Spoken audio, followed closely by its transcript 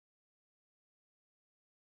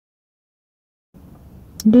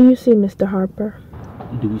Do you see Mr. Harper?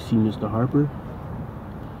 Do we see Mr. Harper?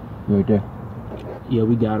 Right there. Yeah,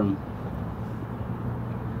 we got him.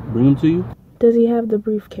 Bring him to you? Does he have the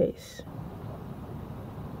briefcase?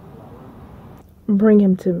 Bring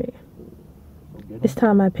him to me. It's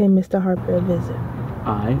time I pay Mr. Harper a visit.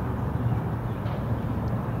 Alright.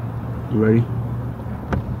 You ready?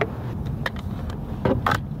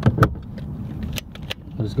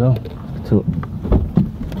 Let's go. So,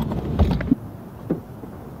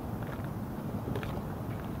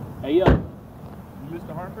 hey, yo. You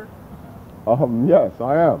Mr. Harper? Yes,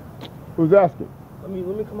 I am. Who's asking? Let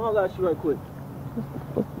me come holler at you right quick.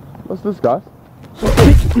 What's this, guys?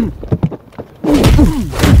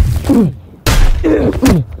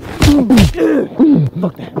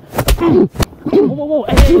 Fuck that. Whoa.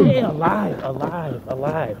 Hey,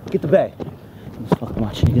 alive. Get the bag. let's fuck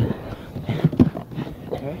watch, nigga.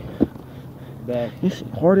 Okay. Bag. This shit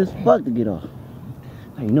hard as fuck to get off.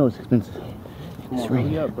 Now you know it's expensive. Come on,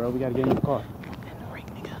 hurry up, bro. We gotta get in the car.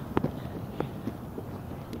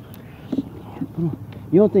 Come on.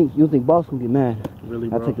 You don't think boss gonna get mad? Really,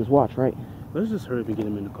 bro? I take this watch, right? Let's just hurry up and get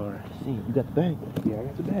him in the car. See, you got the bag. Yeah, I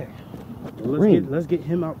got the bag. Let's get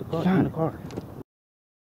him out the car. Shine. In the car.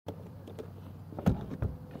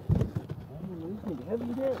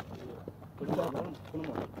 Heavy there. Put it back on. Put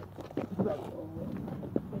him on. Put it back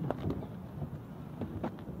on.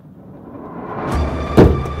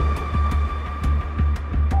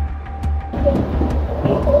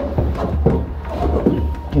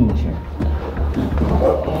 Give me the chair.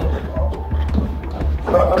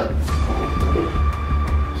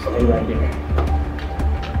 Stay right there.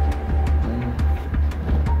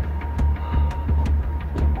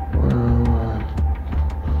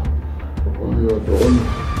 What are you doing?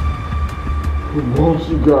 Who wants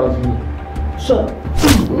you guys here? Shut up.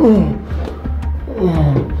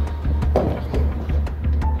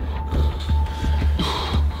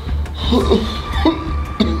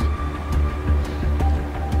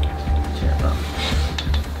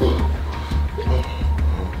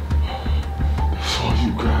 That's all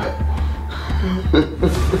you got.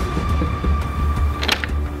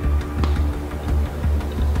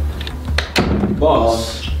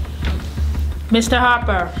 Boss. Mr.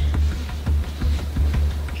 Harper.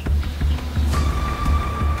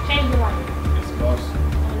 Change the light. Yes, boss. I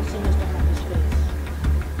want to see Mr. Harper's face.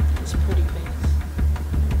 His pretty face.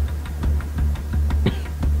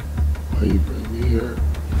 Why you bring me here?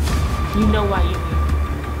 You know why you're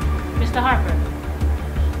here. Mr. Harper.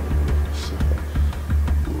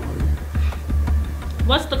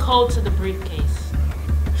 What's the code to the briefcase?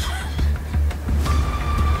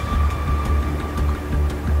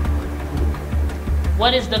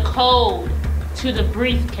 What is the code to the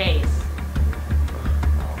briefcase?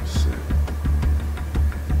 I'm sick.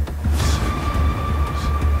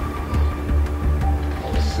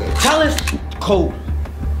 I'm sick. Tell us code.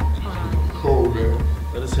 Cold, man.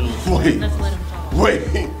 Let us in. Wait. Let's let him talk. Wait.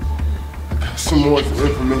 I got some more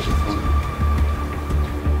information for you.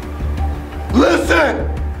 Listen!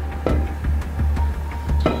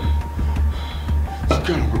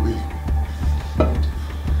 You gotta believe me.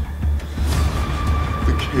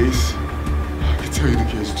 The case, I can tell you the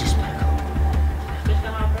case, just back up. Mr.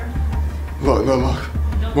 Harper?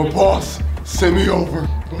 Look. My boss sent me over.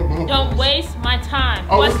 Don't waste my time.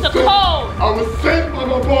 I What's was the sent- code? I was sent by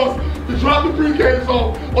my boss to drop the briefcase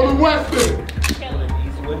off on the west end. Kill it.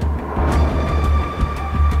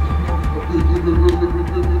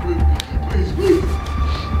 Please.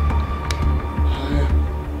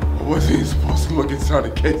 I wasn't even supposed to look inside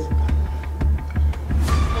the case.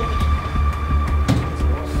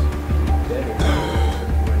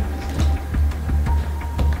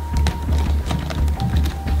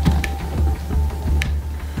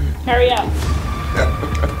 Hurry up.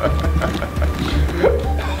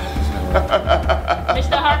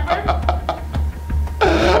 Mr. Harper?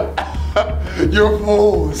 You're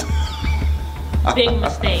fools. Big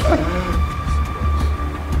mistake.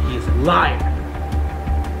 He's a liar.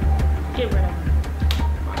 Get rid of him.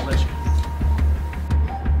 I'll let you.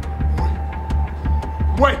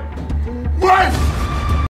 Wait!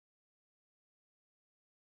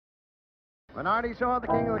 When Artie Shaw, the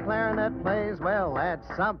king of the clarinet, plays, well, that's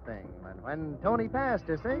something. But when Tony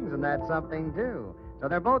Pastor sings, and that's something too. So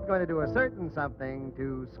they're both going to do a certain something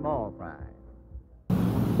to small fry.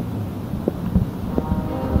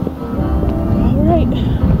 All right.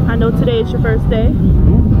 I know today is your first day.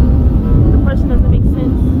 The question doesn't make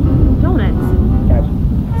sense. Don't answer. Gotcha.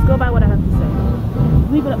 Just go by what I have to say.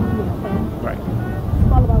 Leave it up to me, okay? Right. Just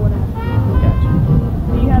follow by what I have to say. Gotcha.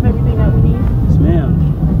 Do you have everything that we need? Yes, ma'am.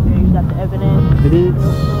 You got the evidence.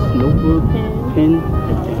 Notebook. Pen. pin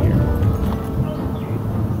right there.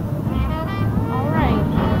 Alright.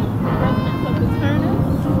 Residents of the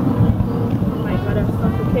Turners. Oh my god, that's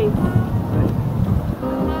not the case. Oh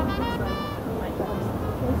my god, that's not the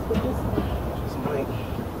case with this one. Just might.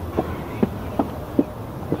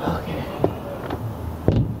 Okay.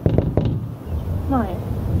 Mine.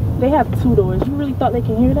 They have 2 doors. You really thought they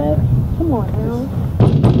can hear that? Come on now.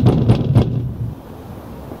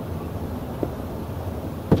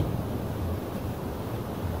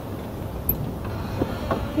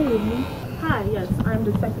 Hey. Hi, yes, I'm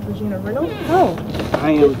Detective Regina Reynolds. Oh.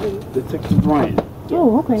 I am Detective Brian.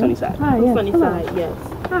 Oh, okay. Sunnyside. Hi, yes. Sunnyside, yes.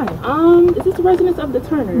 Hi. Is this the residence of the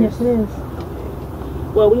Turners? Yes, it is.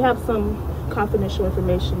 Well, we have some confidential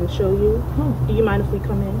information to show you. Oh. Do you mind if we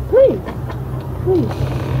come in? Please. Please.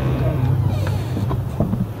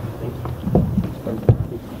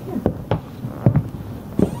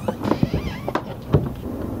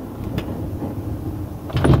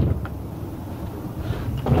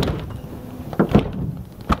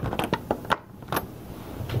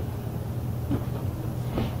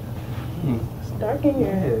 Dark in here.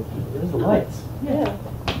 Yeah, there's the lights. Yeah,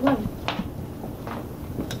 light.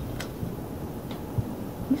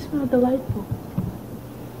 You smell delightful.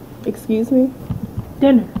 Excuse me?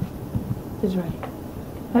 Dinner is ready.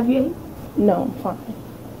 Have you ate? No, I'm fine.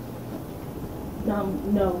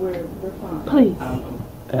 No, we're fine. Please.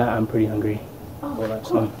 I'm pretty hungry. Oh, Well, of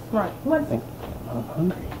course. Right. What? I'm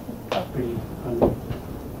hungry. I'm pretty hungry.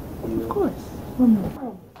 Of course. One more.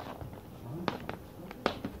 Oh.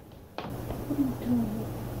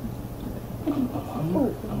 I'm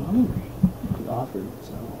hungry. You offered,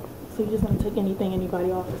 so. So you're just gonna take anything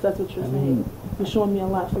anybody offers? That's what you're saying. You're showing me a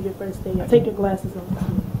lot for your first day. Take your glasses off.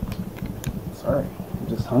 Sorry, I'm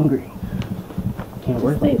just hungry. Can't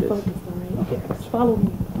work Stay like this. focused, alright? Okay. Just follow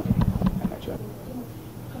me. I got you.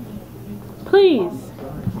 Please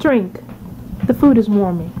drink. The food is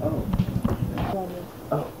warming. Oh.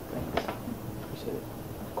 Oh, thanks. Appreciate it.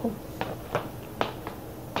 Of course.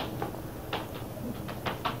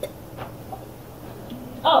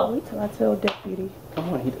 Oh, wait till I tell Deputy. Come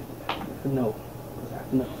on, he didn't. No.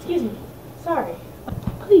 No. Excuse me. Sorry.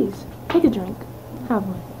 Please, take a drink. Have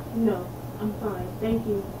one. No, I'm fine. Thank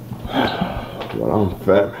you. Well, I'm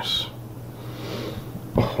famished.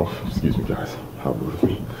 Oh, excuse me, guys. How rude of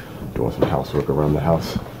me. Doing some housework around the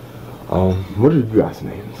house. What are you guys'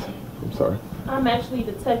 names? I'm sorry. I'm actually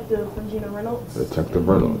Detective Regina Reynolds. Detective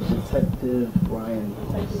Reynolds. Detective Brian.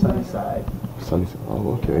 Sunnyside. Sunnyside.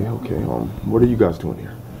 Oh, okay, okay. What are you guys doing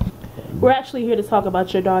here? We're actually here to talk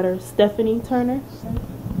about your daughter, Stephanie Turner.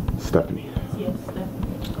 Stephanie. Yes, Stephanie.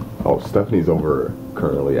 Oh, Stephanie's over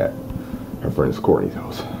currently at her friend's Courtney's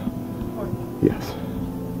house. Courtney. Yes.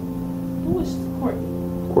 Who is Courtney?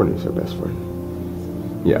 Courtney's her best friend.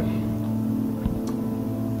 Yeah.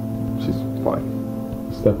 She's fine.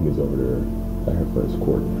 Stephanie's over there at her friend's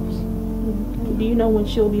Courtney's house. Mm-hmm. Do you know when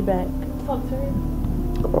she'll be back? Talk to her.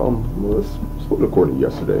 Well, I spoke to Courtney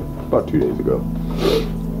yesterday, about 2 days ago.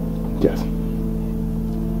 Yes.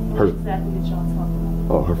 What exactly did y'all talk about?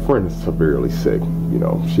 Oh, her friend is severely sick. You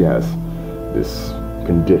know, she has this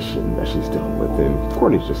condition that she's dealing with, and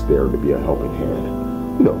Courtney's just there to be a helping hand.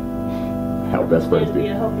 You know, how best friends Be be.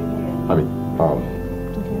 a helping hand. I mean, Okay.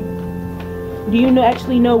 Do you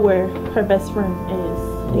actually know where her best friend is?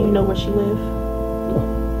 Do you know where she lives?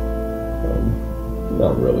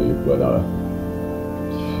 not really, but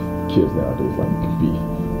kids nowadays like can be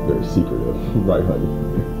very secretive, right, honey?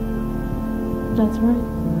 That's right.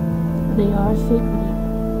 They are secretive.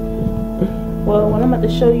 Well, what I'm about to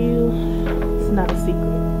show you is not a secret.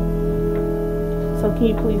 So can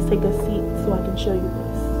you please take a seat so I can show you this?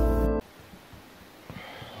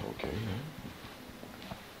 Okay.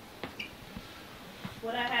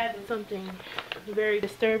 What I have is something very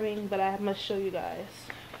disturbing, but I must show you guys.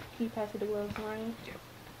 Can you pass me the gloves, Ryan? Yep.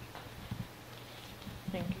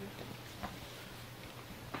 Thank you.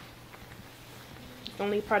 It's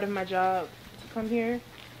only part of my job to come here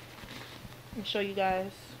and show you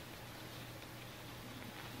guys.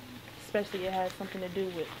 Especially it has something to do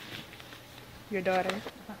with your daughter.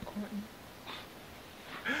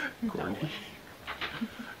 Courtney.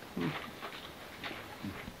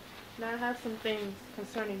 Now I have some things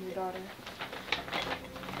concerning your daughter.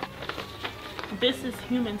 This is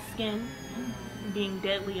human skin being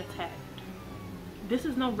deadly attacked. This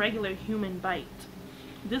is no regular human bite.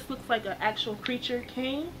 This looks like an actual creature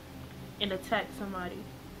came and attacked somebody.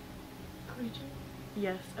 Creature?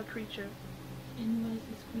 Yes, a creature. And what is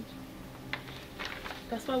this creature?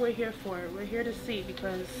 That's what we're here for. We're here to see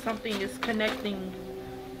because something is connecting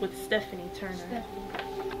with Stephanie Turner. Stephanie.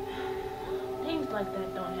 Things like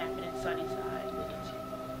that don't happen in Sunnyside.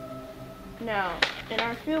 Now, in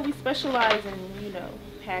our field, we specialize in, you know,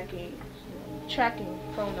 hacking, tracking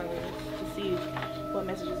phone numbers to see what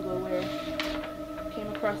messages go where. Came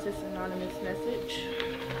across this anonymous message.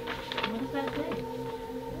 What does that say?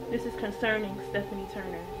 This is concerning Stephanie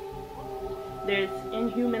Turner. There's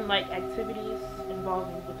inhuman-like activities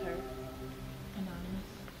involving with her.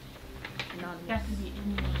 Anonymous. That could be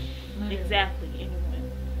anyone. Exactly,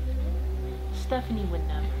 anyone. Stephanie would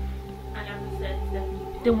never. I never said Stephanie.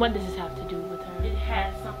 Then what does this have to do with her? It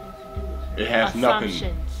has something to do with her. It has nothing.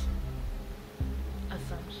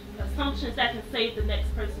 Assumptions that can save the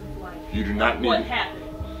next person's life. You do not need. What happened?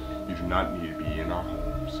 You do not need to be in our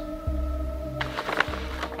homes.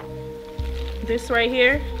 This right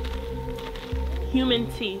here, human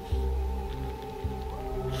teeth,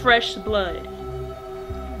 fresh blood.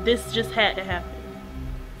 This just had to happen.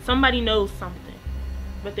 Somebody knows something,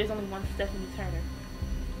 but there's only one Stephanie Turner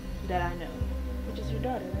that I know, which is your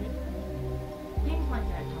daughter, right? Things like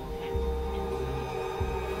that don't happen.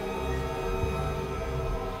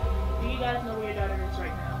 Do you guys know where your daughter is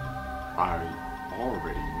right now? I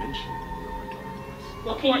already mentioned where my daughter was.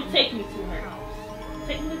 Well, can you take me to her house?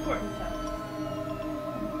 Take me to Courtney's house.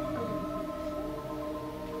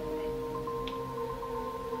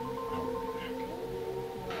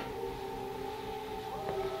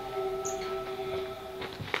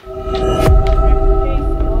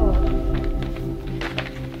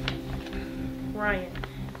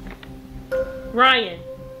 Ryan.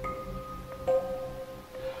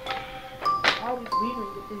 Always leaving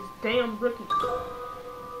with these damn rookies.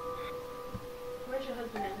 Where's your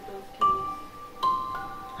husband at with those keys?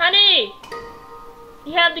 Honey!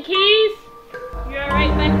 You have the keys? You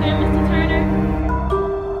alright back there, Mr. Turner?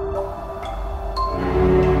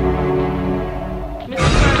 Mr.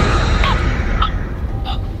 Turner.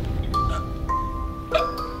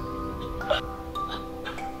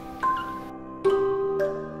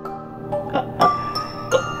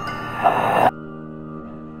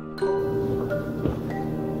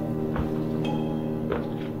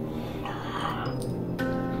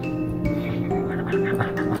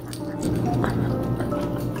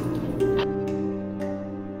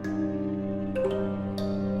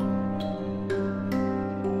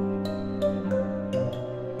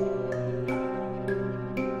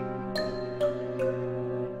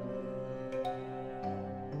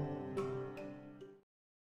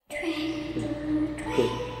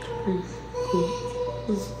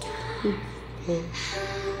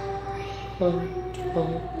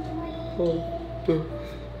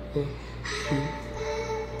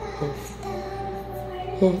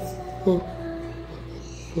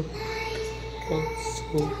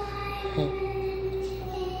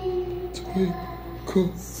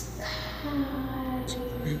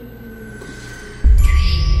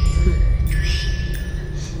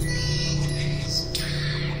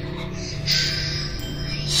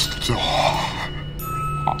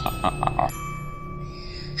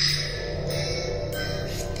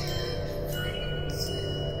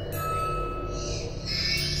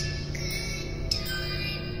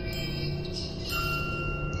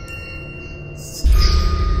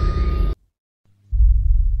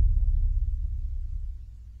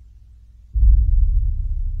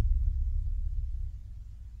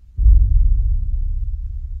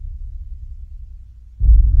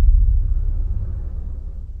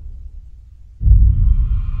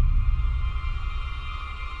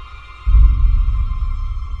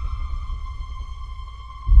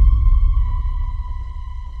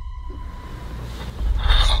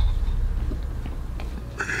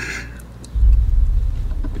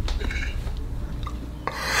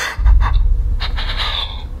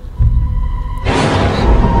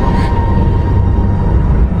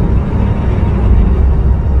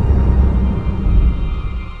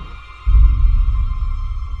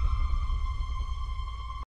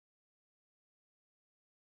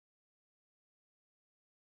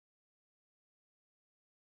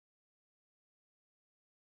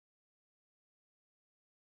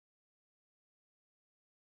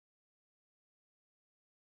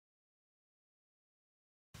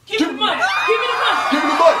 Give me the money! Give me the money! Give me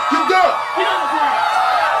the money! Get down! Get on the ground!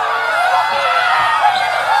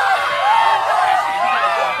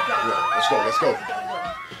 Yeah, let's go, let's go.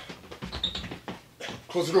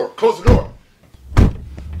 Close the door, close the door.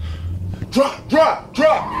 Drop, drop,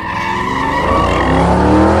 drop!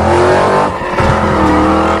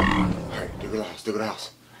 Alright, dig the house, dig the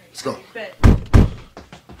house. Let's go. Bet. Can't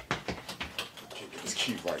get this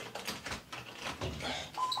key right.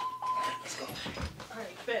 Alright, let's go.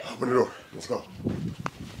 Alright, bet. Open the door, let's go.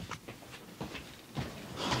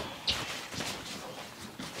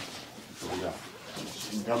 What we got?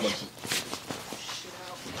 How much?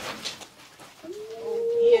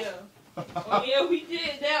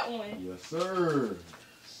 one. Yes, sir.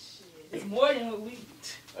 It's more than what we.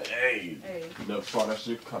 Hey. Hey. You never saw that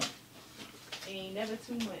shit coming. Ain't never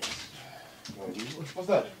too much. What's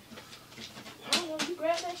that? I don't know. You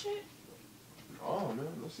grab that shit? Oh, man.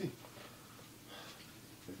 Let's see.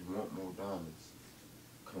 If you want more diamonds,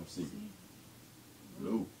 come see me.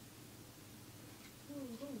 Lou.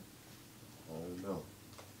 Oh, no.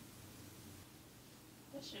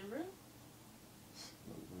 That shit real?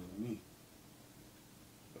 Me.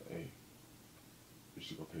 But hey, we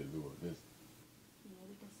should go pay Lou a visit. Yeah,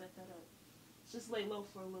 we can set that up. Just lay low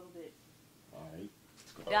for a little bit. Alright.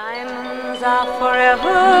 Diamonds are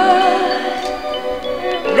forever.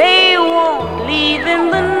 They won't leave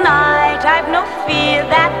in the night. I've no fear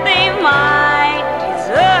that they might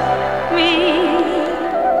desert me.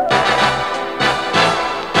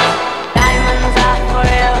 Diamonds are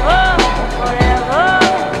forever, forever,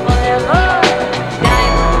 forever.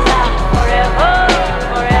 Diamonds are forever,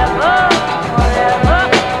 forever, forever,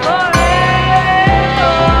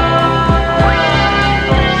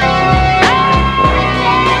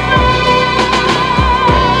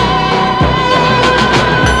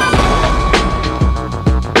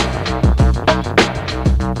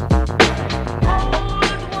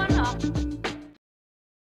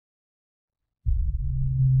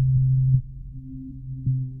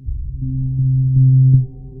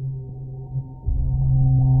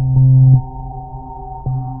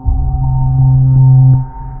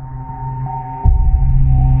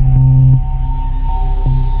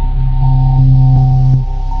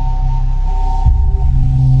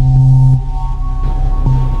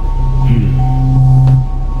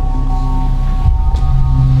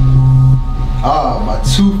 My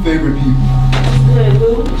two favorite people. Good,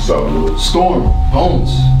 Lou. What's up, Lou? Storm,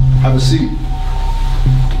 Bones, have a seat.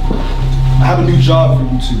 I have a new job for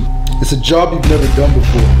you two. It's a job you've never done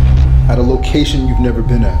before, at a location you've never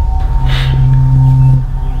been at.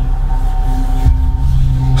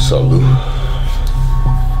 What's up, Lou?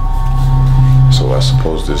 So I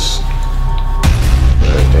suppose this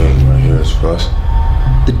thing right here is for us?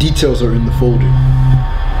 The details are in the folder.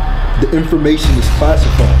 The information is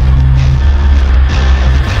classified.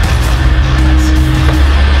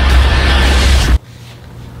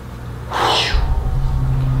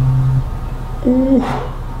 Ooh.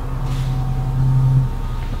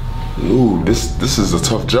 Lou, this is a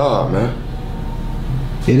tough job, man.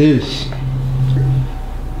 It is.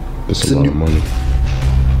 It's a lot of money.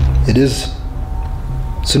 It is.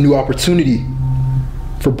 It's a new opportunity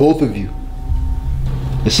for both of you.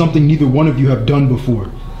 It's something neither one of you have done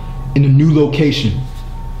before. In a new location,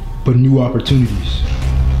 but new opportunities.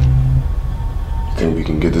 Think we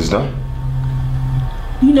can get this done?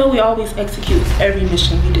 You know we always execute every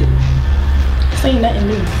mission we do. This ain't nothing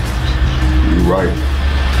new. You right.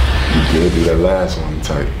 You did do that last one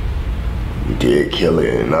tight. You did kill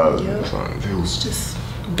it and others. Yep. It was just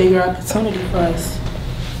a bigger opportunity for us.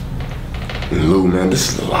 Lou, man, this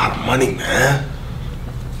is a lot of money, man.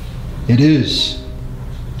 It is.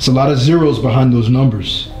 It's a lot of zeros behind those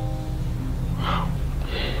numbers.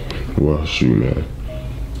 Well, shoot, man.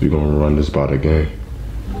 We're gonna run this by the game.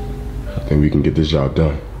 I think we can get this job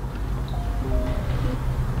done.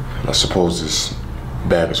 And I suppose this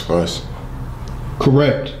bag is for us.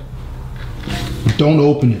 Correct. But don't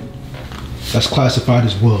open it. That's classified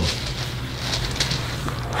as well.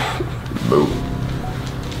 Lou.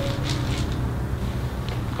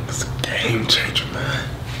 It's a game changer, man.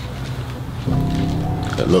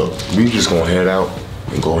 Now look, we just gonna head out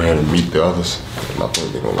and go ahead and meet the others. And I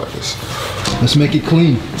think they're gonna like this. Let's make it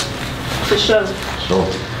clean. For sure. Sure.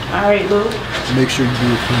 All right, Lou. Make sure you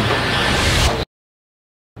do it clean.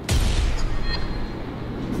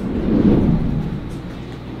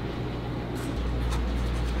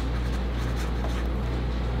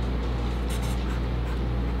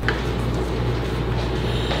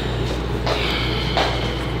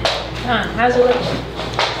 How's it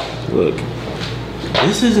looking? Look,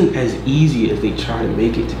 this isn't as easy as they try to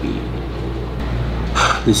make it to be.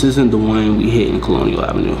 This isn't the one we hit in Colonial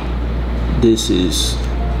Avenue. This is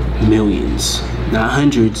millions. Not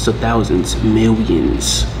hundreds of thousands,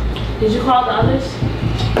 millions. Did you call the others?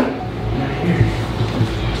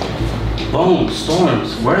 Bones,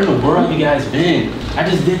 Storms, where in the world have you guys been? I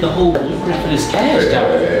just did the whole blueprint for this cash job.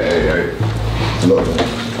 Hey. Look,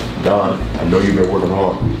 Don, I know you've been working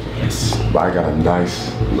hard. Yes. But I got a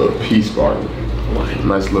nice little peace garden. A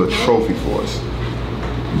nice little trophy for us.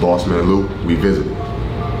 Boss man Lou, we visited.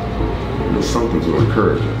 And there's something to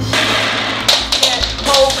encourage us. Yeah,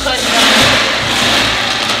 cold cut.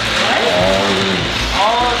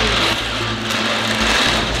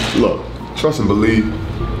 What? Look, trust and believe,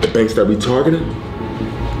 the banks that we targeted,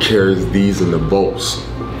 carries these in the bolts.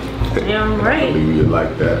 Damn right. I believe you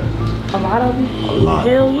like that. A lot of them? A lot.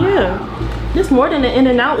 Hell yeah. This more than an in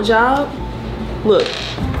and out job. Look,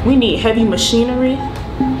 we need heavy machinery.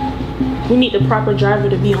 We need the proper driver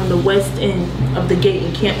to be on the west end of the gate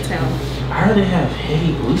in Camptown. How do they have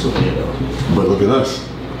heavy police over here though? But look at us.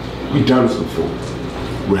 We've done this before.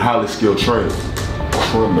 We're highly skilled trained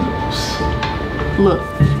criminals. Look,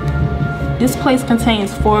 this place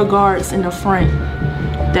contains 4 guards in the front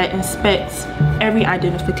that inspects every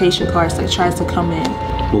identification card that tries to come in.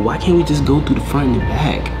 Well, why can't we just go through the front and the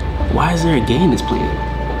back? Why is there a game that's playing?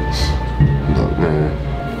 Look, man.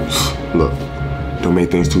 Look, don't make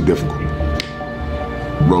things too difficult.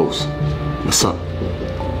 Rose, what's up?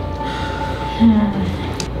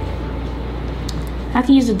 I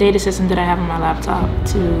can use the data system that I have on my laptop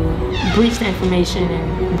to breach the information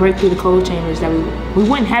and break through the code chambers that we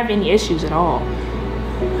wouldn't have any issues at all.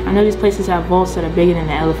 I know these places have vaults that are bigger than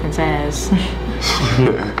the elephant's ass.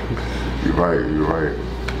 You're right, you're right.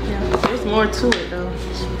 Yeah, there's more to it though.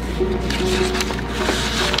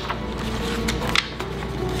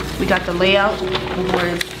 We got the layout of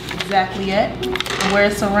where it's exactly at and where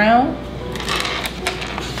it's around.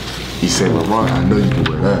 You say LeBron, I know you can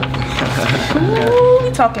wear that. Ooh,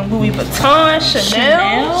 we talking Louis Vuitton,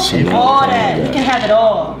 Chanel, all that. We can have it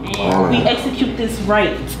all. We execute this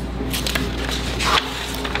right.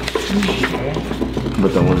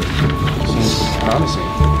 But that one Seems promising.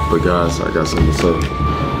 But guys, I got something to say.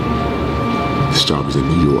 This job is in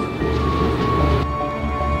New York.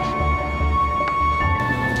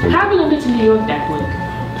 How are we gonna get to New York that quick?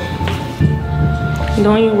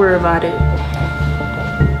 Don't even worry about it.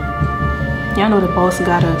 Y'all know the boss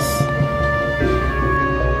got us.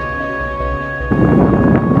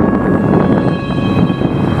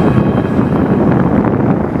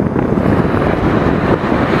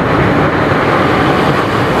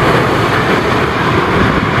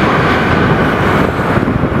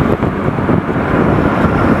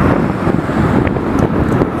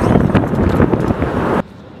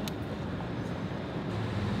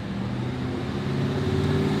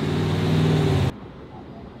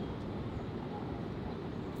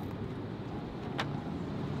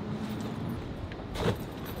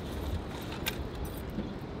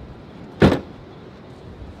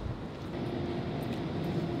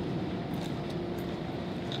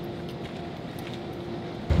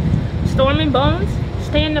 Storm and Bones,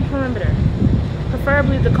 stay in the perimeter,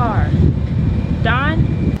 preferably the car.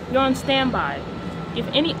 Don, you're on standby. Give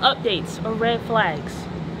any updates or red flags.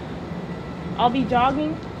 I'll be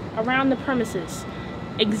jogging around the premises,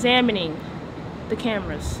 examining the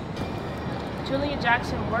cameras. Julia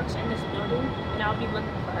Jackson works in this building, and I'll be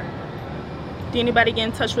looking for her. Did anybody get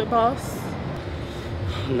in touch with boss?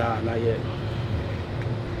 Nah, not yet.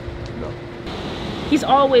 No. He's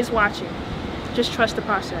always watching. Just trust the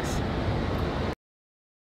process.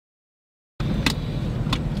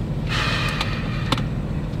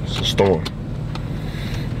 It's a storm.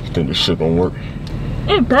 You think this shit gonna work?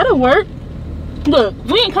 It better work. Look,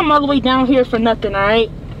 we ain't come all the way down here for nothing, alright?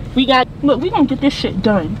 We gonna get this shit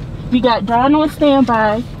done. We got Don on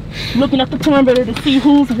standby, looking at the perimeter to see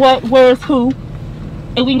who's what, where's who.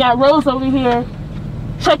 And we got Rose over here,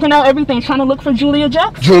 checking out everything, trying to look for Julia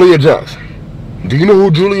Jackson. Julia Jackson. Do you know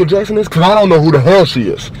who Julia Jackson is? Because I don't know who the hell she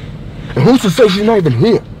is. And who's to say she's not even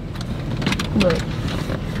here? Look.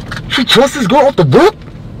 She trusts this girl off the book?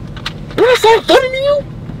 Does that sound funny to you?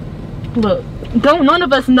 Look, don't none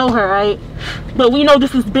of us know her, right? But we know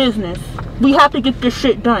this is business. We have to get this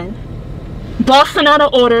shit done. Boss sent out an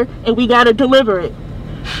order, and we gotta deliver it.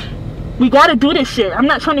 We gotta do this shit. I'm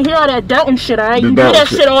not trying to hear all that doubting shit, alright? You do that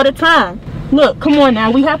shit all the time. Look, come on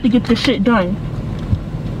now. We have to get this shit done.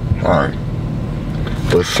 Alright.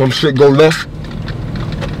 But if some shit go left,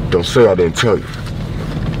 don't say I didn't tell you.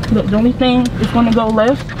 Look, the only thing that's gonna go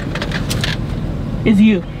left is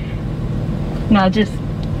you. Now just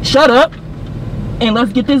shut up and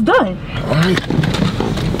let's get this done. Alright.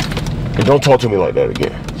 And don't talk to me like that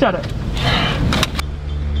again. Shut up.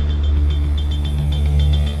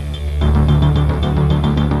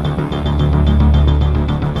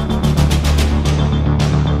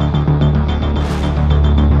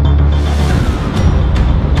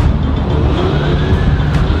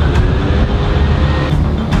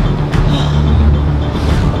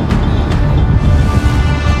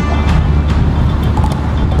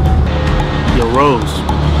 Rose,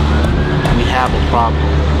 we have a problem.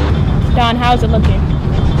 Don, how's it looking?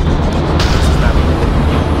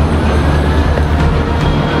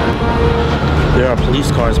 There are police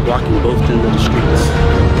cars blocking both ends of the streets.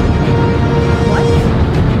 What?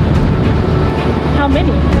 How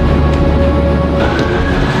many?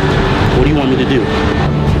 What do you want me to do?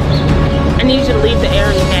 I need you to leave the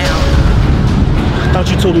area now. I thought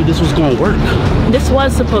you told me this was gonna work. This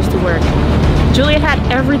was supposed to work. Julia had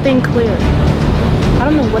everything clear. I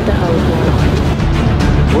don't know what the hell is going on.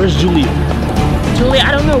 Where's Julia? Julia,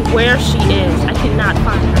 I don't know where she is. I cannot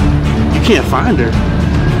find her. You can't find her.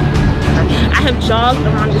 I have jogged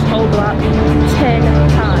around this whole block 10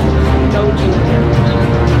 times. No Julia.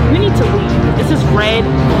 We need to leave. This is red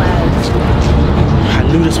flags. I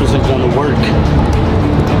knew this wasn't going to work.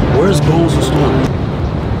 Where's Bones and Storm?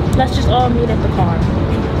 Let's just all meet at the car.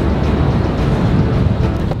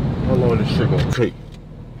 How long this shit gonna take?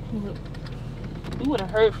 You would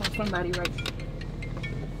have heard from somebody right there.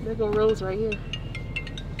 There go Rose right here.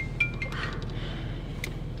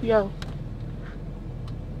 Yo.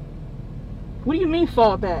 What do you mean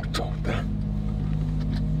fall back? Fall back.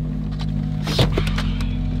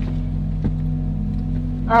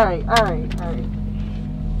 Alright.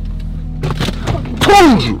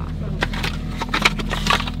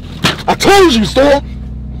 I told you, Storm!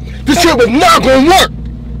 This shit was not gonna work!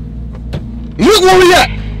 Look where we at!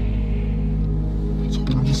 I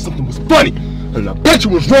told you something was funny, and I bet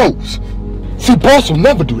you it was Rose. See, Boss will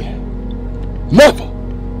never do that. Never.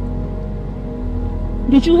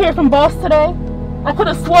 Did you hear from Boss today? I could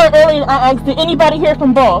have sworn earlier I asked, did anybody hear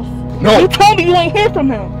from Boss? No. You told me you ain't hear from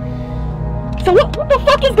him. So what the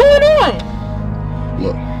fuck is going on?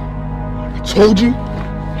 Look, I told you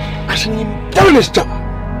I shouldn't even done this job.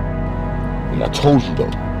 And I told you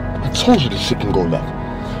though, I told you this shit can go left.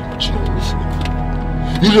 But you don't listen to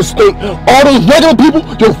me. You just think all those regular people,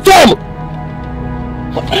 your family.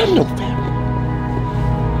 But I am no family.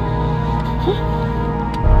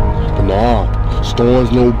 But nah,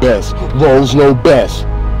 Storms know best, Rose know best.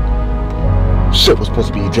 Shit was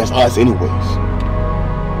supposed to be just us anyways.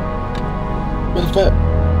 Matter of fact,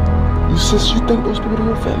 since you think those people are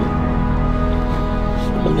your family,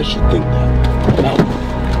 I'm gonna let you think that. Now,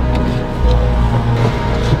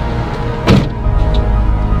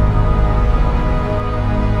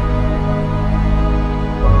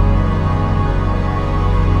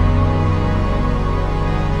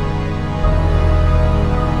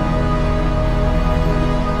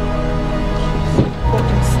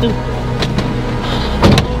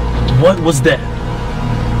 What was that?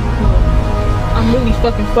 I'm really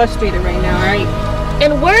fucking frustrated right now, alright?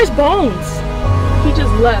 And where's Bones? He just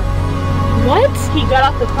left. What? He got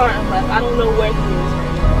off the car and left. I don't know where he is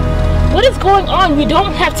right now. What is going on? We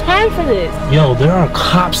don't have time for this. Yo, there are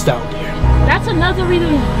cops out there. That's another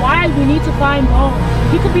reason why we need to find Bones.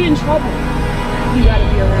 He could be in trouble. You gotta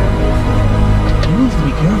be around this. You need to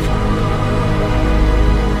be careful.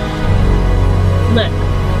 Look,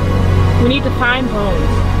 we need to find Bones.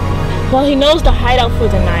 Well, he knows the hideout for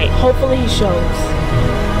the night. Hopefully he shows.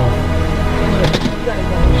 You gotta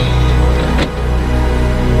go.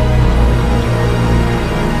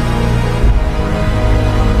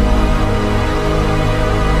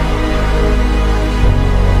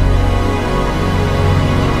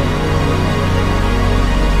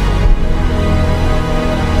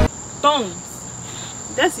 Bones,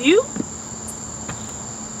 that's you?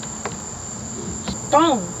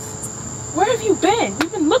 Bones. Where have you been? We've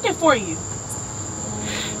been looking for you.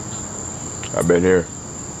 I've been here.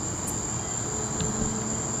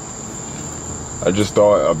 I just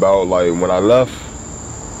thought about, like, when I left,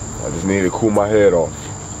 I just needed to cool my head off.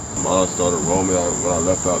 Mom started roaming when I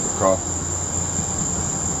left out the car.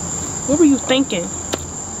 What were you thinking?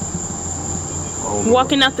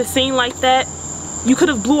 Walking out the scene like that? You could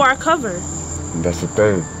have blew our cover. That's the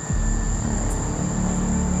thing.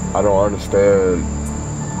 I don't understand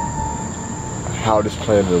how this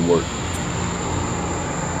plan didn't work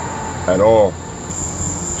at all.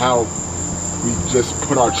 How we just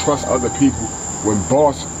put our trust in other people when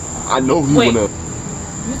Boss, I know he wanna.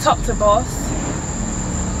 You talked to Boss?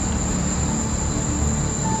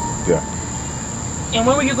 Yeah. And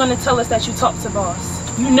when were you gonna tell us that you talked to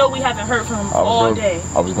Boss? You know we haven't heard from him all day.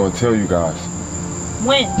 I was gonna tell you guys.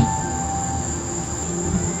 When?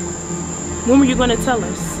 When were you gonna tell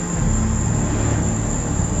us?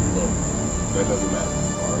 That doesn't matter,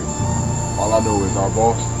 alright? All I know is our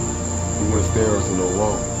boss, he wouldn't stare us in no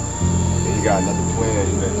long. And he got another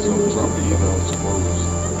plan that he's gonna drop the email tomorrow.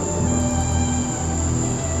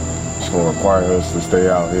 It's gonna require us to stay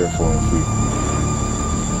out here for a week.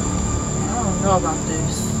 I don't know about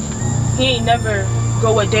this. He ain't never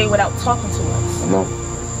go a day without talking to us. I know.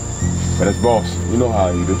 But it's boss, you know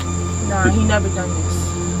how he do. Nah, he never done this.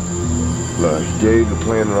 Look, he gave the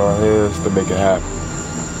plan in our hands to make it happen.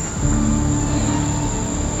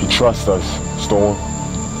 He trusts us, Storm.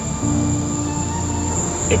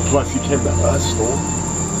 And plus, he came to us, Storm.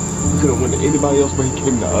 He could have went to anybody else, but he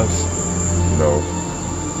came to us. No,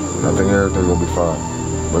 I think everything's gonna be fine.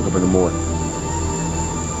 Wake up in the morning.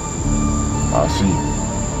 I'll see you.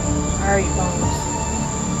 All right, Bones.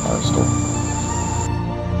 All right, Storm.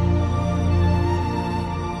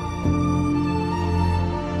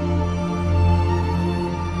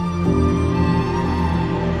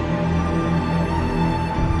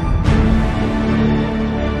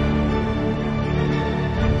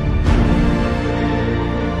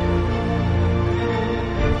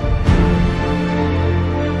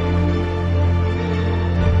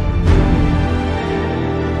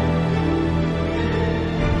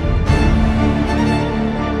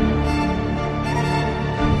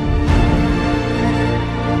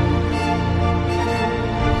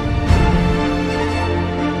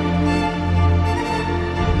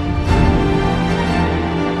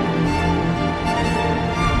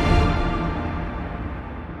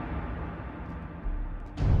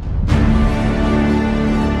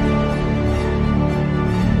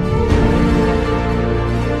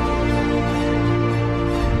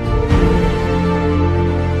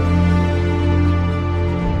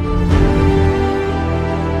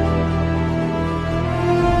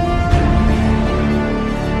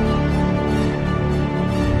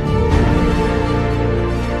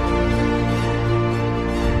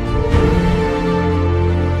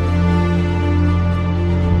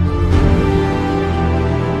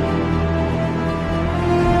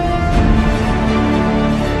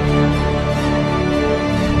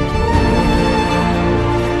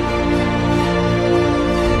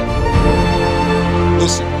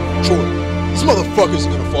 Motherfuckers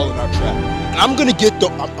are gonna fall in our trap. And I'm gonna get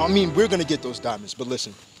we're gonna get those diamonds, but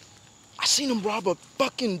listen, I seen them rob a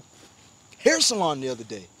fucking hair salon the other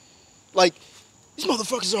day. Like, these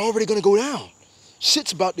motherfuckers are already gonna go down.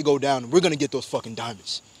 Shit's about to go down and we're gonna get those fucking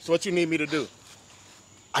diamonds. So what you need me to do?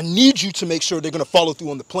 I need you to make sure they're gonna follow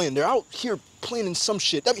through on the plan. They're out here planning some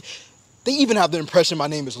shit. I mean, they even have the impression my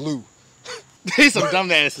name is Lou. These some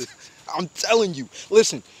dumbasses. I'm telling you.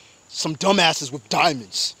 Listen, some dumbasses with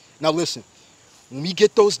diamonds. Now listen, when we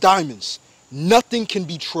get those diamonds, nothing can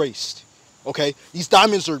be traced, okay? These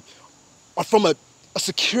diamonds are from a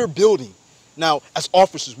secure building. Now, as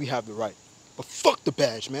officers, we have the right. But fuck the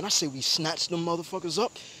badge, man. I say we snatch them motherfuckers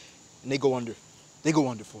up and they go under. They go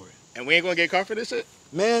under for it. And we ain't gonna get caught for this shit?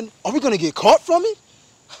 Man, are we gonna get caught from it?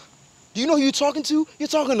 Do you know who you're talking to? You're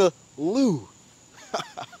talking to Lou.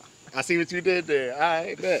 I see what you did there. All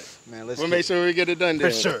right, bet. Man, we'll make sure we get it done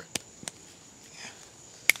there. For sure.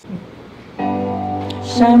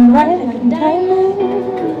 Shine bright like a diamond.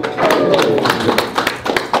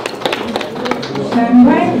 Shine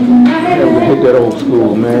bright like a diamond. Hit that old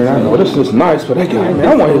school, man. I know this is nice, but I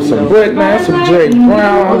want to hear some Brett, man, some J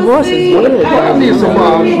Brown. My voice is good. I need some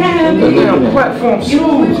damn platform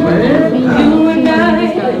shoes, man. You and I,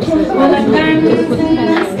 we're like diamonds in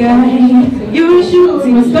the sky. You're a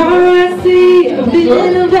shooting star, I see a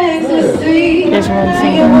vision of ecstasy. There's one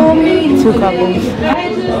singer, two couples.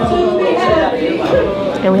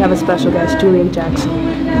 And we have a special guest, Julia Jackson.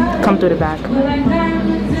 Come through the back.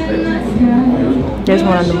 There's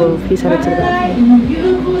one on the move. He's headed to the back.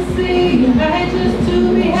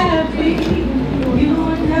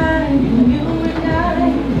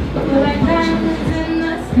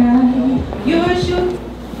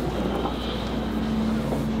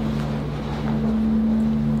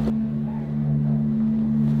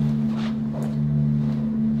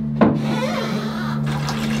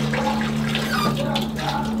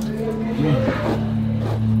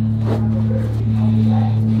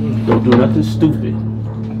 Don't do nothing stupid.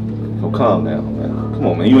 Oh, calm down, man. Come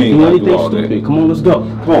on, man. You ain't do gonna anything do all stupid. that. Come on, let's go.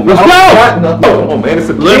 Come on, man. Let's go! Come on, man. It's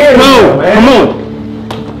a Let's go! Man. Come on!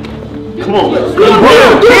 Come on. Let's go!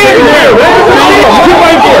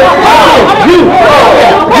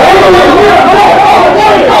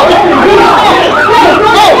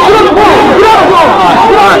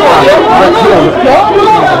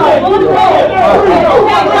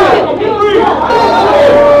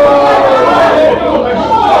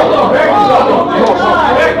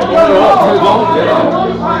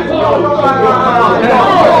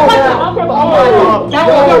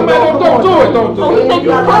 Don't do it. Don't do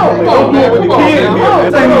it with the kids. Come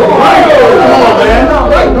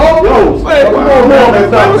on, man.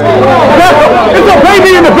 It's a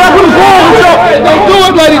baby in the back. What is wrong with you? Don't do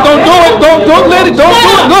it, lady. Don't do it. Don't let it. Don't do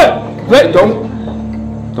it. Look.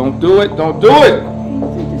 Don't do it. Don't do it.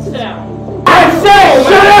 Sit down. I said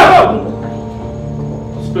shut up.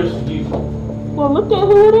 Especially you. Well, look at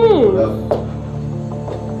who it is.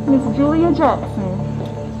 Miss Julia Jackson.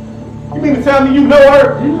 You mean to tell me you know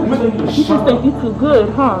her? You just think you too good,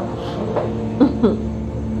 huh?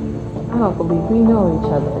 I don't believe we know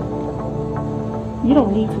each other. You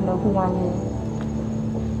don't need to know who I am.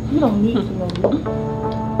 You don't need to know me.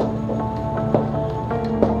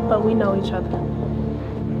 But we know each other.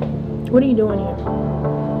 What are you doing here?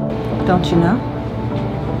 Don't you know?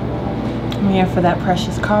 I'm here for that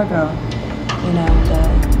precious cargo. You know,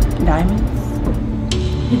 the diamonds.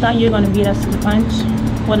 You thought you were going to beat us to the punch?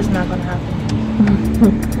 What is not going to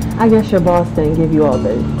happen? I guess your boss didn't give you all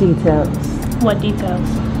the details. What details?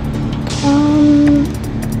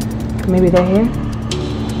 Maybe they're here?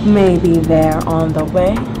 Maybe they're on the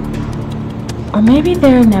way? Or maybe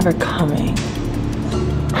they're never coming.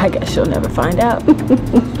 I guess you'll never find out.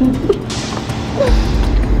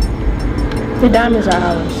 The diamonds are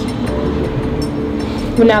ours.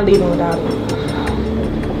 We're not leaving without it.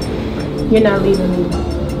 You're not leaving either.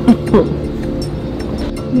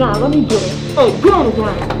 Nah, let me get it. Hey, get on the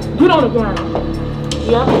ground. Get on the ground.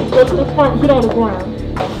 Yeah, go to the front. Get on the ground.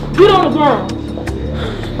 Get on the ground.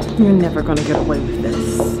 You're never gonna get away with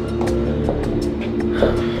this.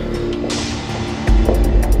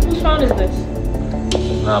 Whose phone is this?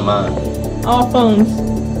 Not mine. All phones.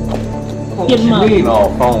 Get them up. What you mean all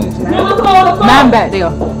phones? Mine back there.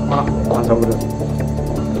 Mine's over there.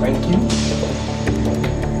 Thank you.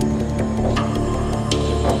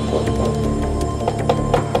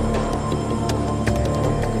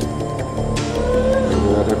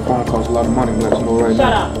 Yeah, that phone costs a lot of money. Let you know right now.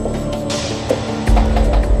 Shut up.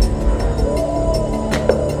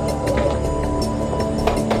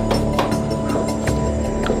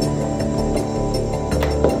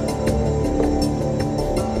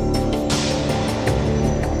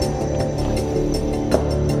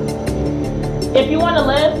 If you want to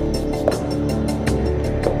live,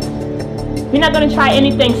 you're not going to try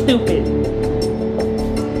anything stupid.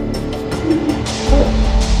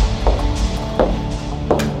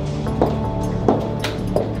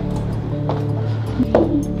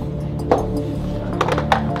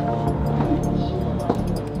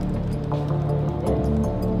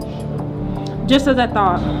 Just as I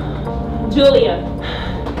thought. Julia,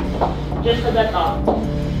 just as I thought.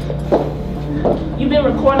 You've been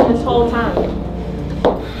recording this whole time.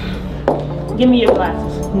 Give me your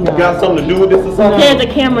glasses. No. You got something to do with this or something? There's a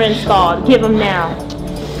camera installed. Give them now.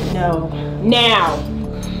 No. Now.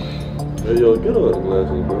 Hey, yo, get all the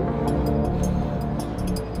glasses, bro.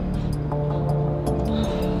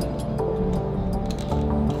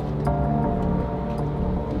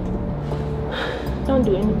 Don't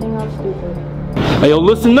do anything else stupid. Hey, yo,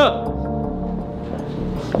 listen up.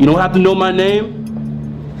 You don't have to know my name,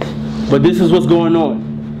 but this is what's going on.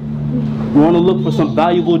 We want to look for some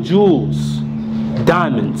valuable jewels,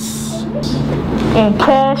 diamonds, and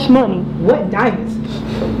cash money. What diamonds?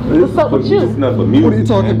 What's up with you? What are you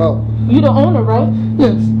talking about? You the owner, right?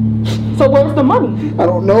 Yes. So where's the money? I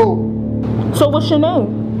don't know. So what's your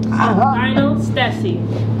name? Lionel Stessy.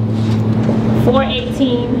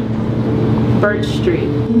 418 Birch Street.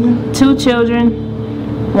 2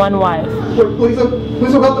 children, 1 wife. Wait, please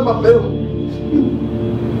don't help my family.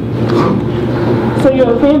 So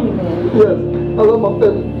you're a family man? Yes, I love my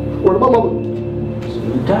family. Where my mama?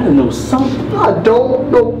 You gotta know something. I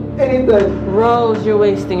don't know anything. Rose, you're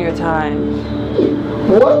wasting your time.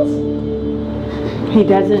 What? He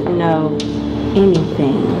doesn't know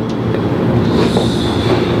anything.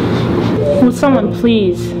 Will someone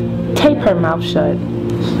please tape her mouth shut?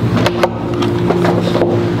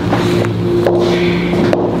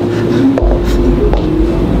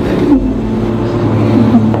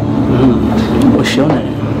 What's your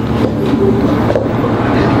name?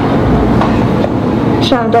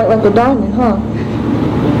 Shine bright like a diamond, huh?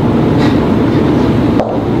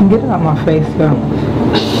 Get out of my face, girl.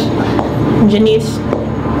 Janice,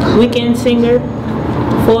 weekend singer,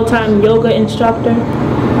 full-time yoga instructor.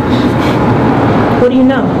 What do you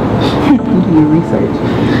know? You do your research.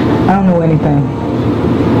 I don't know anything.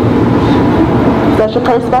 Is that your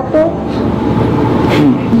purse back there?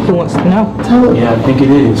 He wants to know. Yeah, I think it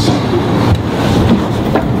is.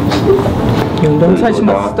 Yo, don't touch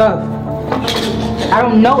my stuff. I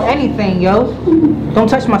don't know anything, yo. Don't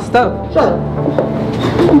touch my stuff. Shut up.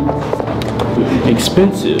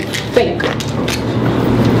 Expensive. Fake.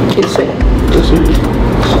 It's fake. That's it.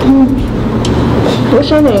 What's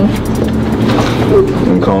your name? You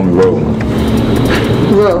can call me Roland.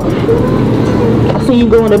 Ro. I see you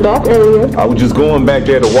go in the back area. I was just going back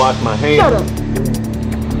there to wash my hands. Shut up.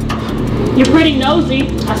 You're pretty nosy.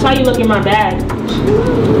 I saw you look in my bag.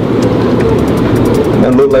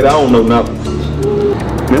 That look like I don't know nothing.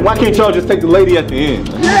 Man, why can't y'all just take the lady at the end?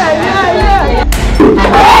 Yeah.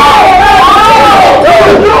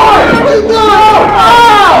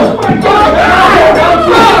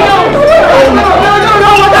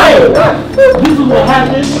 This is what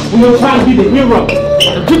happens when you're trying to be the hero.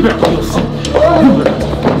 Now get back to yourself.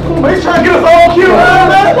 He's trying to get us all killed, man.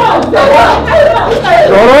 Shut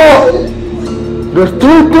up. There's 3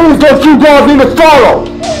 things that you guys need to follow.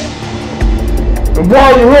 And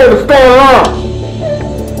while you're here to stay alive.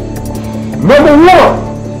 Number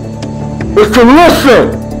 1 is to listen.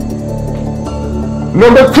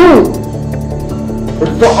 Number 2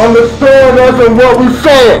 is to understand us and what we're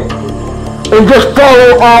saying. And just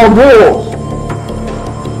follow our rules.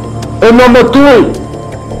 And number 3,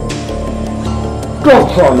 don't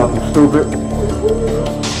try nothing stupid.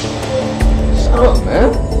 Shut up, man.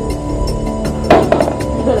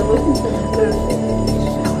 You better listen to them.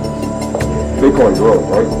 They call you Rose,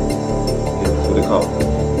 right? Yeah, that's what they call me.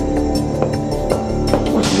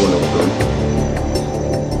 What you want to do?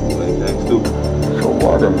 You ain't that stupid. So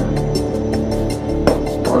why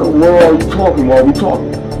the world are you talking while we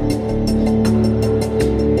talking?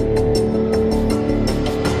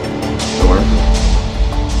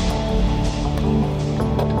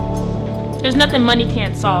 There's nothing money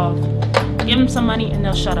can't solve. Give them some money and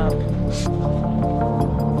they'll shut up.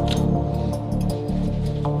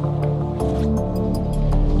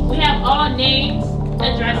 We have all names,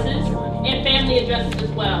 addresses, and family addresses as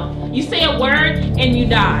well. You say a word and you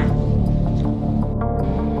die.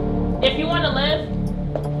 If you want to live,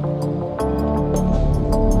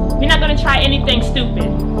 you're not gonna try anything stupid.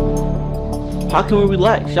 How can we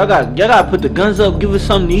relax? Y'all gotta put the guns up, give us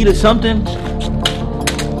something to eat or something.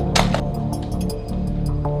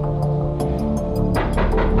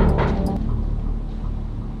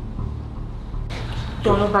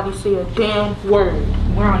 Don't nobody say a damn word.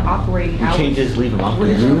 We're on operating hours. You can't just leave them out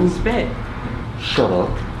there. Spit. Shut up.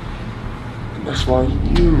 And that's why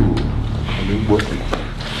you coming with me.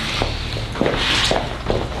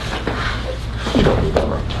 You don't need that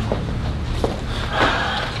right now.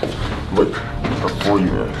 Look, before you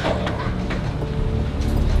end,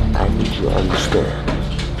 I need you to understand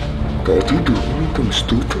that if you do anything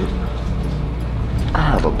stupid, I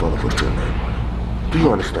have a bullet with your name on it. Do you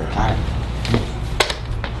understand? Alright.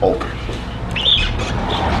 Open.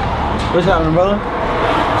 What's happening, brother?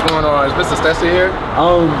 What's going on? Is Mr. Stessy here?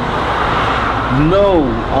 No,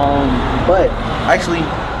 but actually,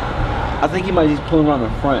 I think he might just pull around the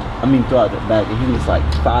front. I mean, throughout the back, and he was like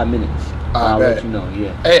 5 minutes. I'll let you know,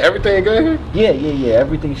 yeah. Hey, everything good here? Yeah,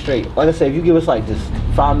 everything's straight. Like I said, if you give us like just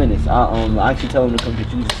 5 minutes, I'll actually tell him to come get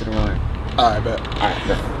you to sit around. Alright, bet. Alright,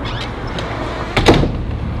 bet.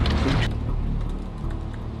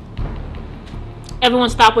 Everyone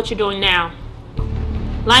stop what you're doing now.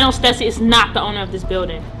 Lionel Stessy is not the owner of this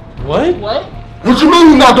building. What? What? What you mean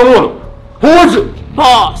you're not the owner? Who is it?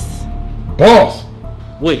 Boss. Boss.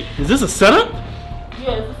 Wait, is this a setup?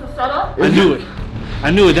 Yeah, is this a setup? I knew it.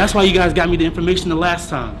 I knew it. That's why you guys got me the information the last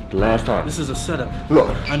time. The last time? This is a setup.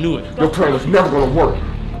 Look. I knew it. Your plan is never gonna work.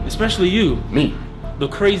 Especially you. Me. The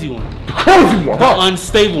crazy one. The crazy one, The huh?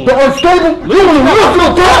 unstable The one. unstable? You wanna lift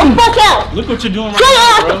your body? Fuck out! Look what you're doing right Get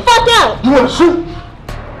now, the bro. fuck out! You wanna shoot?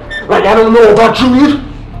 Like I don't know about you either?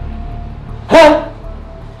 Huh?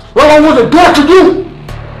 Like I wasn't there to you?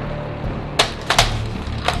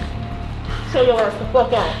 Show your ass the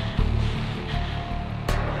fuck out.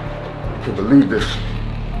 I can't believe this.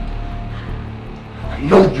 I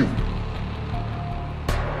know you.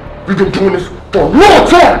 We've been doing this for a long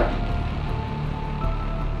time.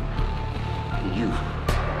 And you.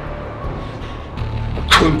 I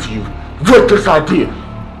came to you with this idea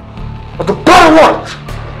of the better ones.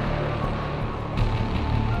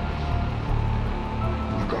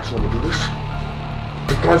 You guys want to do this?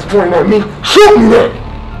 The gun's pointing at me. Shoot me then.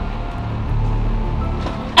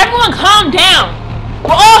 Everyone calm down.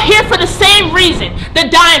 We're all here for the same reason. The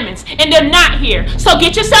diamonds. And they're not here. So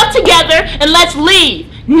get yourself together and let's leave.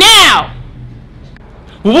 Now!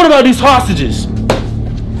 Well, what about these hostages?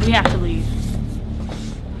 We have to leave.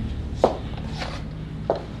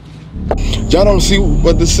 Y'all don't see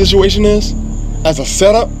what the situation is? As a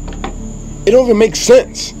setup? It don't even make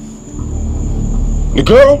sense. The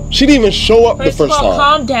girl, she didn't even show up the first time.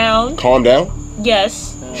 Calm down. Calm down?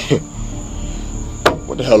 Yes.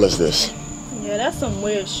 What the hell is this? Yeah, that's some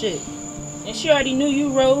weird shit. And she already knew you,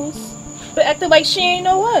 Rose, but acted like she ain't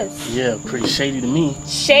know us. Yeah, pretty shady to me.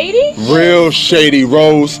 Shady? Real shady,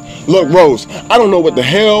 Rose. Look, Rose, I don't know what the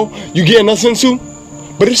hell you getting us into,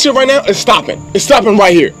 but this shit right now is stopping. It's stopping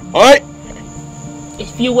right here, alright?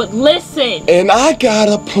 If you would listen. And I got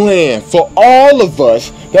a plan for all of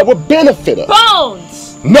us that would benefit us.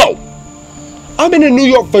 Bones! No! I've been in New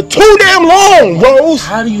York for too damn long, Rose.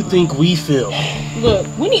 How do you think we feel? Look,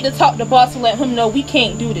 we need to talk to boss and let him know we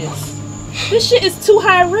can't do this. This shit is too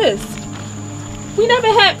high risk. We never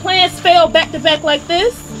had plans fail back to back like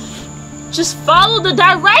this. Just follow the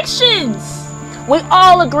directions. We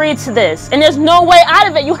all agreed to this, and there's no way out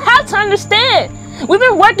of it. You have to understand. We've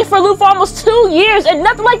been working for Lou for almost 2 years, and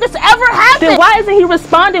nothing like this ever happened. Then why isn't he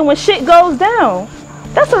responding when shit goes down?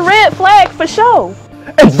 That's a red flag for sure.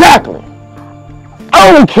 Exactly.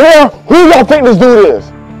 I don't care who y'all think this dude is.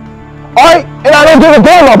 Alright? And I don't give a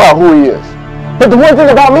damn about who he is. But the one thing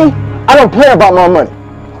about me, I don't care about my money.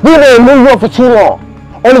 We've been in New York for too long,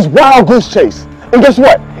 on this wild goose chase. And guess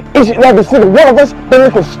what? Each and every single one of us been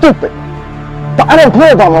looking stupid. But I don't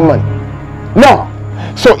care about my money. No.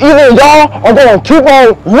 So either y'all are gonna keep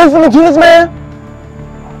on listening to this man,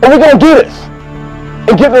 or we're gonna do this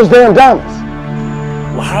and get those damn diamonds.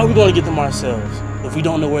 Well, how are we gonna get them ourselves if we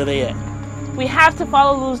don't know where they at? We have to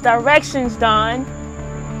follow Lou's directions, Don.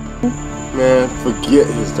 Man, forget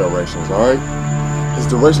his directions, alright? His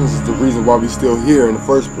directions is the reason why we still here in the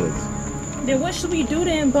first place. Then what should we do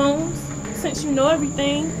then, Bones? Since you know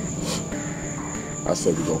everything. I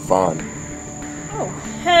said we gonna find him. Oh,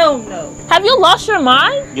 hell no. Have you lost your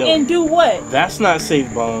mind? Yo, and do what? That's not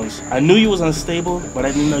safe, Bones. I knew you was unstable, but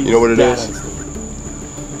I didn't know you know was what it that is?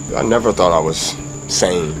 unstable. I never thought I was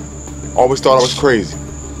sane. Always thought I was crazy.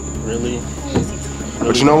 Really?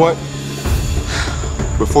 But you know what?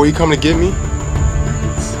 Before you come to get me, I'm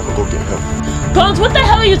gonna go get him. Bones, what the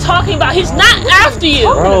hell are you talking about? He's not after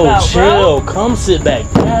you. Bro, chill. Come sit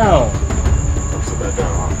back down. Come sit back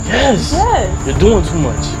down, huh? Yes. Yes. You're doing too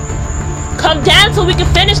much. Come down so we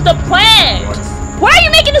can finish the plan. Why are you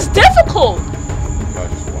making this difficult?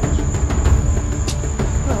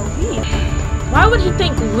 Why would he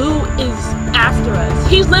think Lou is after us?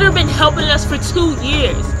 He's literally been helping us for 2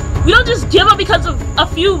 years. We don't just give up because of a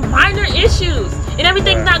few minor issues and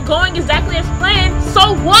everything's not going exactly as planned.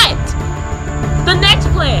 So what? The next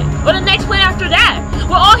plan or the next plan after that.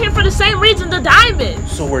 We're all here for the same reason, the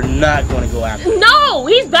diamonds. So we're not going to go after him. No,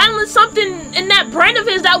 he's battling something in that brain of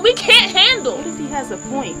his that we can't handle. What if he has a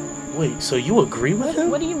point? Wait, so you agree with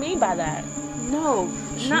him? What do you mean by that? No,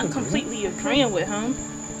 not completely agreeing with him.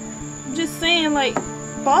 I'm just saying, like,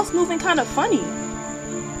 boss moving kind of funny.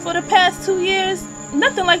 For the past 2 years,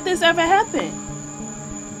 nothing like this ever happened.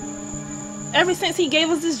 Ever since he gave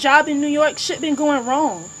us this job in New York, shit been going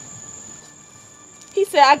wrong. He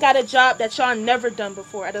said, I got a job that y'all never done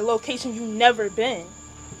before at a location you never been.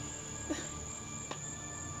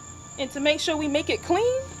 And to make sure we make it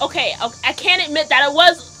clean? Okay, I can't admit that it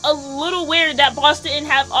was a little weird that boss didn't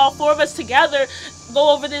have all 4 of us together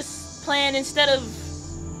go over this plan instead of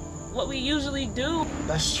what we usually do.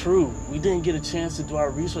 That's true. We didn't get a chance to do our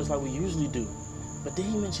research like we usually do. But did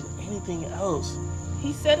he mention anything else?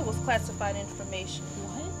 He said it was classified information.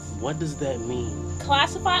 What does that mean?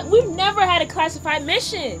 Classified? We've never had a classified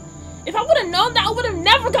mission. If I would have known that, I would have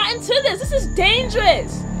never gotten to this. This is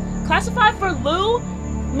dangerous. Classified for Lou?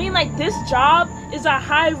 I mean, like, this job is a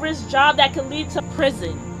high-risk job that can lead to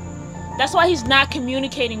prison. That's why he's not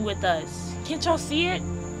communicating with us. Can't y'all see it?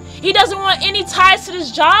 He doesn't want any ties to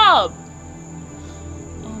this job.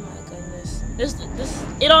 Oh my goodness.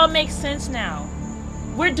 It all makes sense now.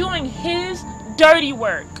 We're doing his dirty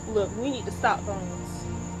work. Look, we need to stop Bones.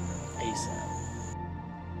 ASAP.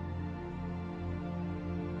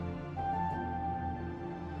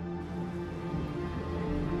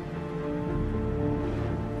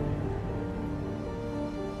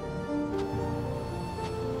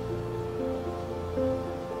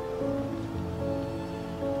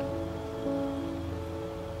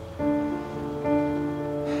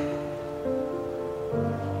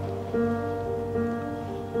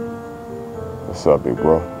 What's up, big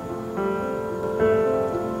bro?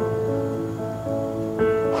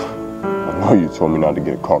 I know you told me not to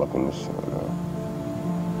get caught up in this shit, man.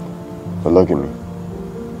 But look at me.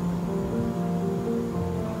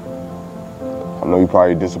 I know you're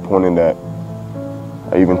probably disappointed that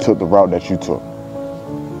I even took the route that you took.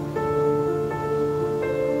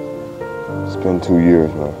 It's been 2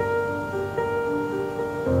 years, man.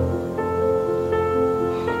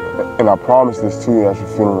 And I promised this to you at your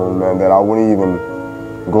funeral, man, that I wouldn't even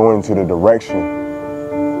go into the direction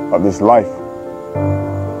of this life.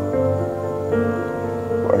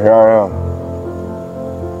 But here I am,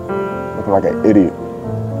 looking like an idiot.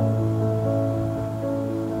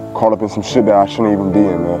 Caught up in some shit that I shouldn't even be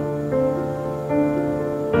in, man.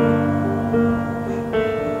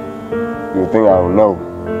 You would think I don't know.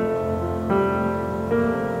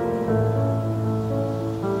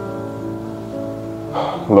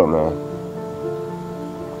 Look, man.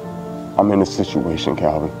 I'm in a situation,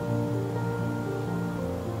 Calvin.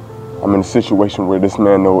 I'm in a situation where this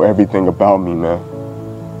man knows everything about me, man.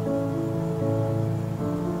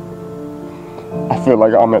 I feel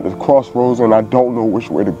like I'm at the crossroads and I don't know which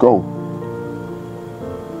way to go.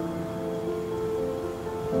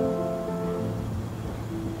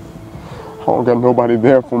 I don't got nobody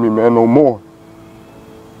there for me, man, no more.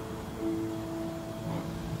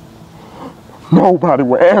 Nobody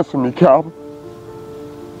will answer me, Calvin.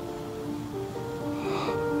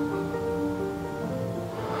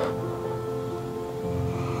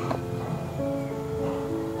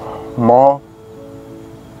 Ma,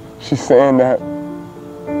 she's saying that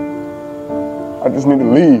I just need to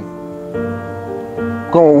leave.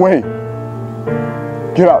 Go away.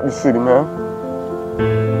 Get out the city, man.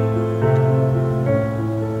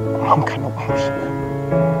 I'm kind of lost, man.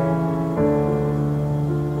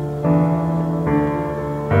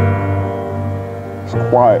 It's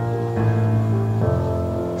quiet.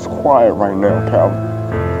 It's quiet right now, Calvin.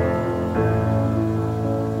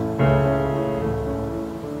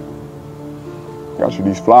 Got you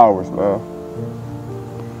these flowers, man.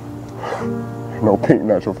 No, pink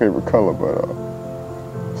not your favorite color, but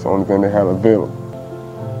it's the only thing they had available.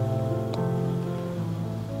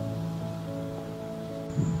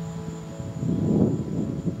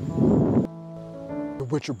 You're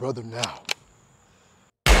with your brother now.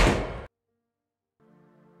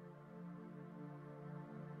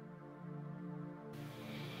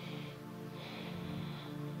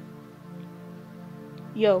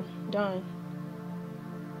 Yo, Don.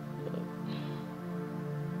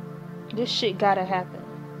 This shit gotta happen.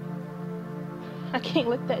 I can't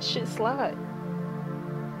let that shit slide.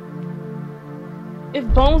 If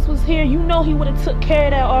Bones was here, you know he would have took care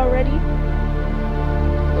of that already. Look,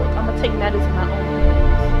 I'm gonna take matters in my own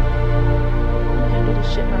hands. I'm gonna handle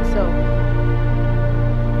this shit myself.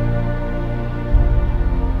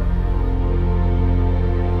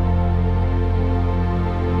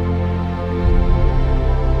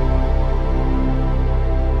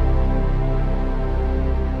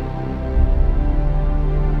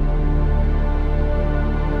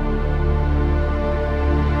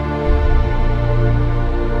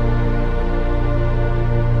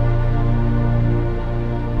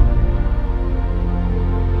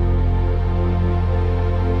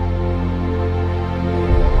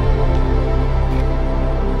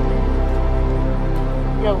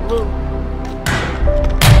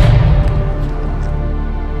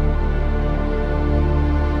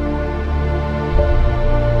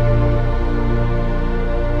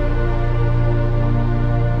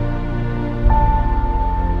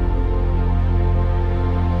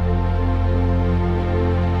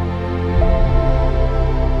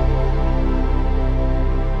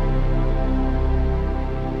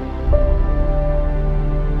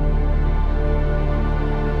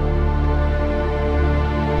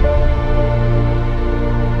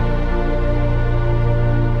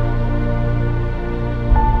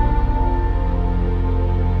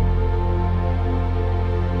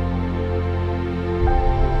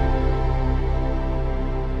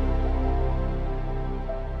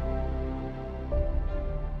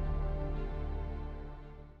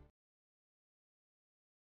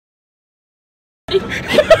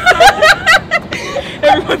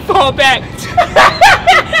 Everyone fall back.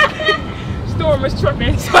 Storm was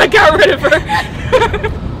tripping, so I got rid of her.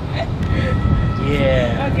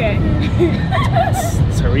 Yeah. Okay.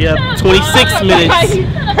 Let's hurry up. 26 minutes.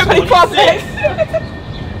 Everybody fall back.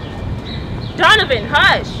 Donovan,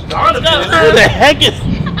 hush. Donovan, who the heck is?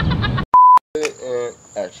 And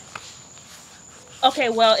action. Okay,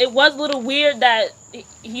 well, it was a little weird that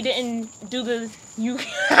he didn't do the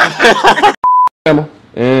Camera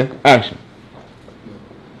and action.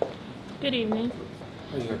 Good evening.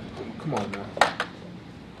 Come on now.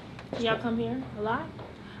 Y'all come here a lot?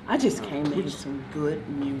 I just came to hear some good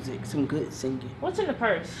music, some good singing. What's in the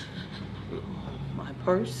purse? My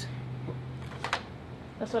purse.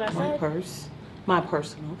 That's what I My said? purse. My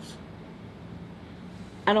personals.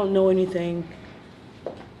 I don't know anything.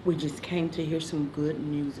 We just came to hear some good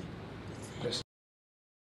music. That's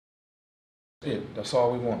it. That's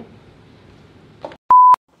all we want.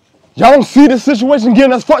 Y'all don't see this situation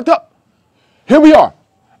getting us fucked up? Here we are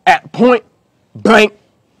at point blank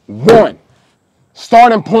one.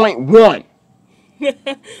 Starting point one.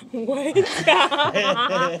 What?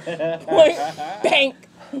 Point bank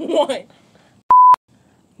one.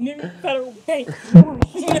 New Federal Bank.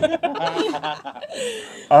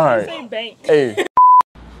 All right. Say bank. Hey.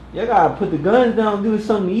 Y'all gotta put the guns down, do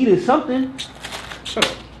something to eat or something. Shut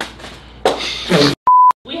up.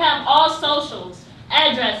 We have all socials,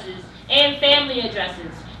 addresses, and family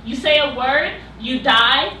addresses. You say a word, you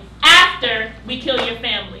die after we kill your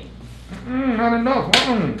family. Not enough.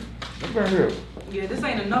 Look right here. Yeah, this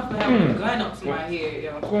ain't enough for having a gun up to my head,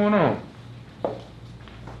 yo. What's going on?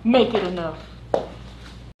 Make it enough.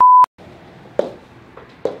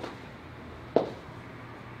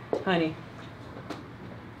 Honey.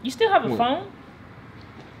 You still have a phone?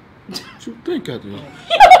 What you think I do?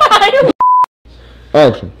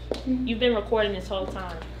 Action. You've been recording this whole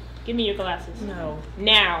time. Give me your glasses. No.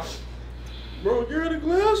 Now. Bro, give her the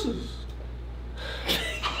glasses.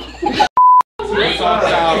 I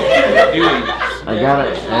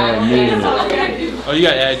gotta add me in it. Oh, you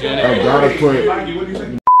gotta add you in it? I gotta put it.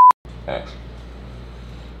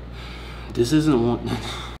 This isn't one.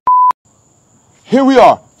 Here we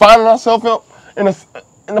are, finding ourselves in a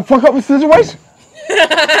fuck up situation.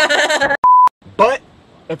 But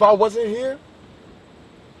if I wasn't here,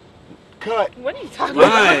 cut. What are you talking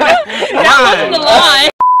about? That wasn't the lie.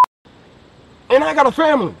 And I got a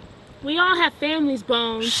family. We all have families,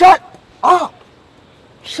 Bones. Shut up.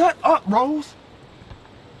 Shut up, Rose.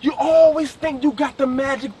 You always think you got the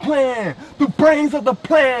magic plan, the brains of the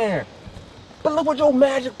plan. But look what your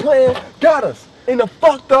magic plan got us in a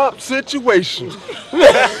fucked up situation.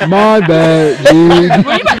 My bad, dude.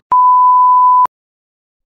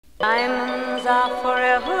 Diamonds are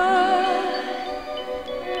forever.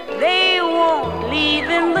 They won't leave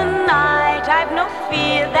in the night. I've no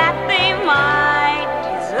fear that they might.